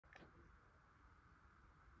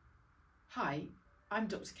Hi, I'm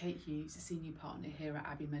Dr. Kate Hughes, a senior partner here at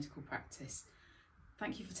Abbey Medical Practice.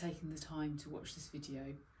 Thank you for taking the time to watch this video.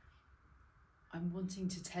 I'm wanting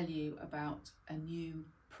to tell you about a new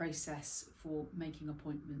process for making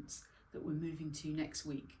appointments that we're moving to next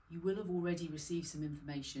week. You will have already received some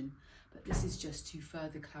information, but this is just to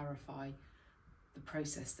further clarify the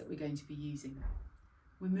process that we're going to be using.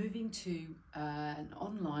 We're moving to an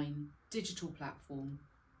online digital platform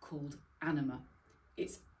called Anima.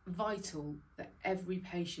 It's vital that every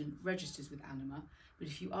patient registers with Anima, but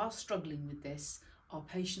if you are struggling with this, our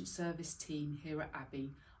patient service team here at Abbey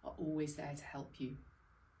are always there to help you.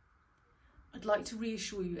 I'd like to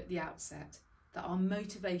reassure you at the outset that our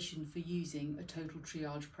motivation for using a total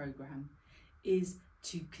triage programme is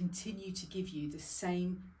to continue to give you the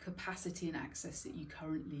same capacity and access that you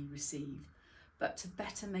currently receive, but to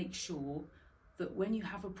better make sure that when you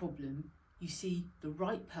have a problem, you see the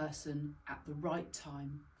right person at the right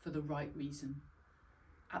time for the right reason.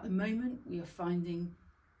 At the moment, we are finding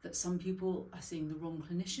that some people are seeing the wrong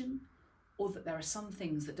clinician, or that there are some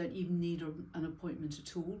things that don't even need an appointment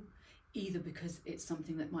at all, either because it's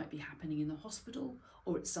something that might be happening in the hospital,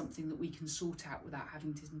 or it's something that we can sort out without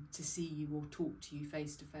having to see you or talk to you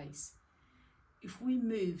face to face. If we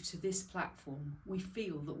move to this platform, we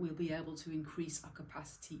feel that we'll be able to increase our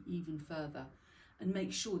capacity even further and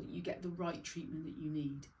make sure that you get the right treatment that you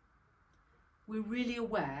need. We're really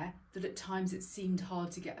aware that at times it seemed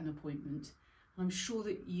hard to get an appointment. And I'm sure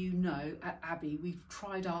that you know at Abbey we've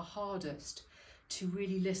tried our hardest to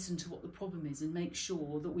really listen to what the problem is and make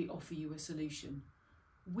sure that we offer you a solution.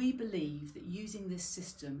 We believe that using this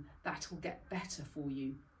system, that will get better for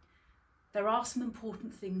you. There are some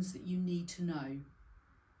important things that you need to know.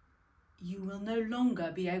 You will no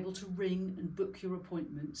longer be able to ring and book your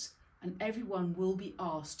appointments, and everyone will be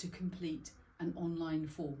asked to complete an online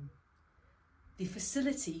form. The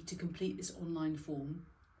facility to complete this online form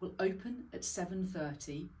will open at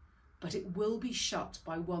 7:30, but it will be shut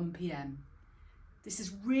by 1 p.m. This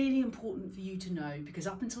is really important for you to know, because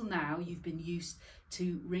up until now you've been used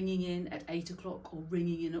to ringing in at 8 o'clock or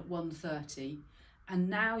ringing in at 1:30, and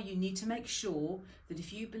now you need to make sure that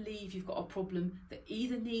if you believe you've got a problem that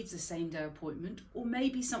either needs a same-day appointment or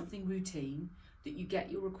maybe something routine, that you get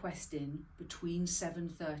your request in between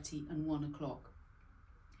 7:30 and 1 o'clock.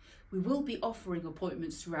 We will be offering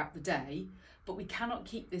appointments throughout the day, but we cannot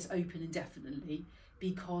keep this open indefinitely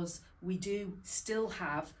because we do still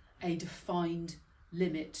have a defined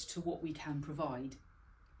limit to what we can provide.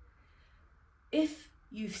 If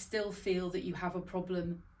you still feel that you have a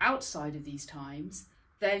problem outside of these times,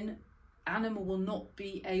 then Anima will not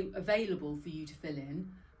be available for you to fill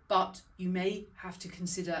in, but you may have to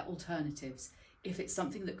consider alternatives. If it's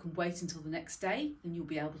something that can wait until the next day, then you'll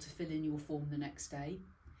be able to fill in your form the next day.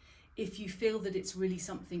 If you feel that it's really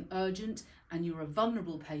something urgent and you're a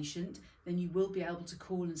vulnerable patient, then you will be able to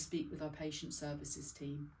call and speak with our patient services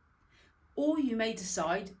team. Or you may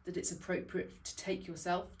decide that it's appropriate to take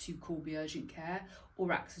yourself to Corby Urgent Care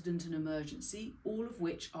or Accident and Emergency, all of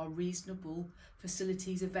which are reasonable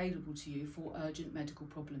facilities available to you for urgent medical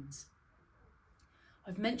problems.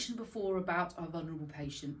 I've mentioned before about our vulnerable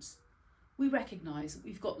patients. We recognise that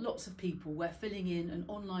we've got lots of people where filling in an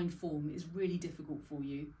online form is really difficult for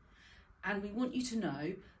you. And we want you to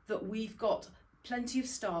know that we've got plenty of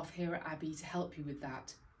staff here at Abbey to help you with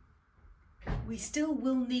that. We still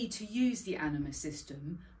will need to use the Anima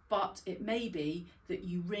system, but it may be that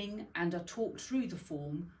you ring and are talked through the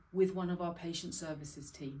form with one of our patient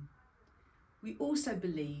services team. We also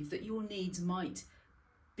believe that your needs might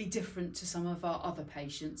be different to some of our other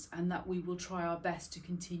patients, and that we will try our best to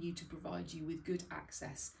continue to provide you with good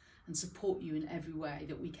access and support you in every way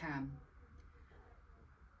that we can.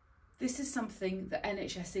 This is something that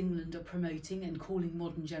NHS England are promoting and calling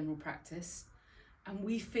modern general practice, and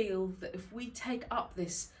we feel that if we take up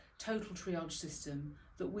this total triage system,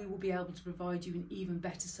 that we will be able to provide you an even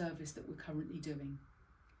better service that we're currently doing.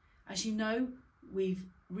 As you know, we've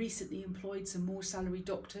recently employed some more salaried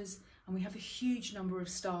doctors, and we have a huge number of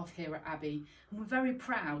staff here at Abbey, and we're very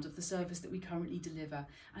proud of the service that we currently deliver,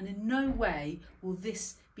 and in no way will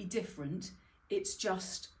this be different. It's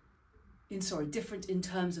just different in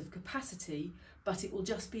terms of capacity, but it will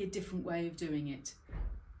just be a different way of doing it.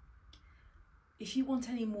 If you want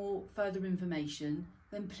any more further information,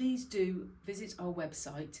 then please do visit our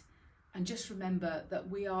website, and just remember that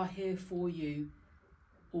we are here for you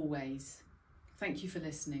always. Thank you for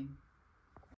listening.